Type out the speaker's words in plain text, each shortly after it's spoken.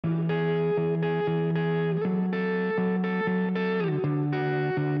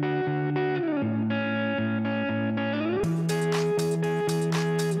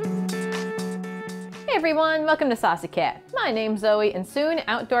everyone, welcome to Saucy Cat. My name's Zoe, and soon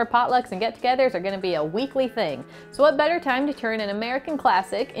outdoor potlucks and get-togethers are going to be a weekly thing. So what better time to turn an American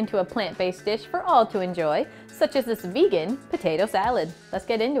classic into a plant-based dish for all to enjoy, such as this vegan potato salad. Let's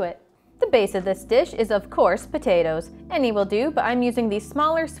get into it. The base of this dish is of course potatoes. Any will do, but I'm using the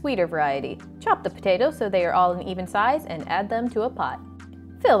smaller, sweeter variety. Chop the potatoes so they are all an even size and add them to a pot.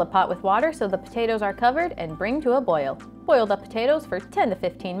 Fill the pot with water so the potatoes are covered and bring to a boil. Boil the potatoes for 10 to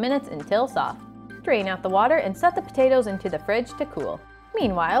 15 minutes until soft. Drain out the water and set the potatoes into the fridge to cool.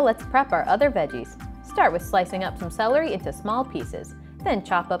 Meanwhile, let's prep our other veggies. Start with slicing up some celery into small pieces. Then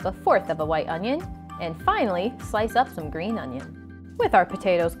chop up 1/4 of a white onion. And finally, slice up some green onion. With our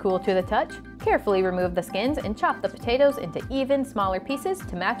potatoes cool to the touch, carefully remove the skins and chop the potatoes into even smaller pieces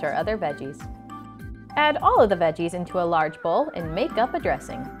to match our other veggies. Add all of the veggies into a large bowl and make up a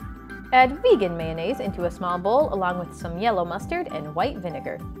dressing. Add vegan mayonnaise into a small bowl along with some yellow mustard and white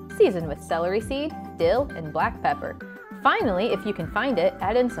vinegar. Season with celery seed, dill, and black pepper. Finally, if you can find it,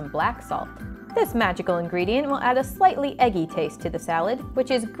 add in some black salt. This magical ingredient will add a slightly eggy taste to the salad,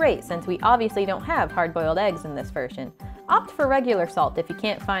 which is great since we obviously don't have hard-boiled eggs in this version. Opt for regular salt if you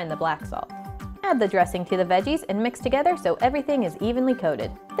can't find the black salt. Add the dressing to the veggies and mix together so everything is evenly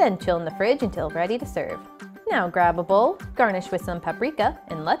coated. Then chill in the fridge until ready to serve. Now grab a bowl, garnish with some paprika,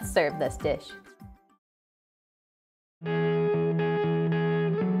 and let's serve this dish. I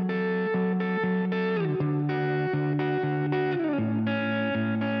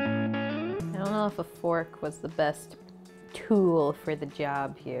don't know if a fork was the best tool for the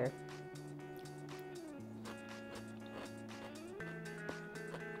job here.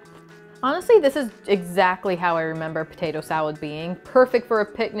 Honestly, this is exactly how I remember potato salad being. Perfect for a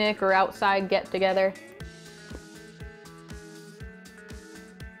picnic or outside get-together.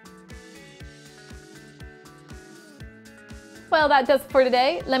 Well, that does it for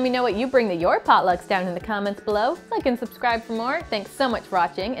today. Let me know what you bring to your potlucks down in the comments below. Like and subscribe for more. Thanks so much for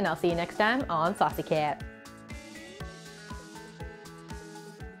watching, and I'll see you next time on Saucy Cat.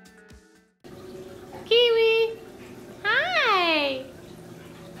 Kiwi! Hi!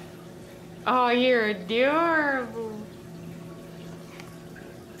 Oh, you're adorable.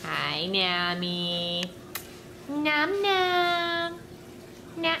 Hi, Nammy. Nom nom.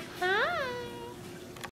 Hi.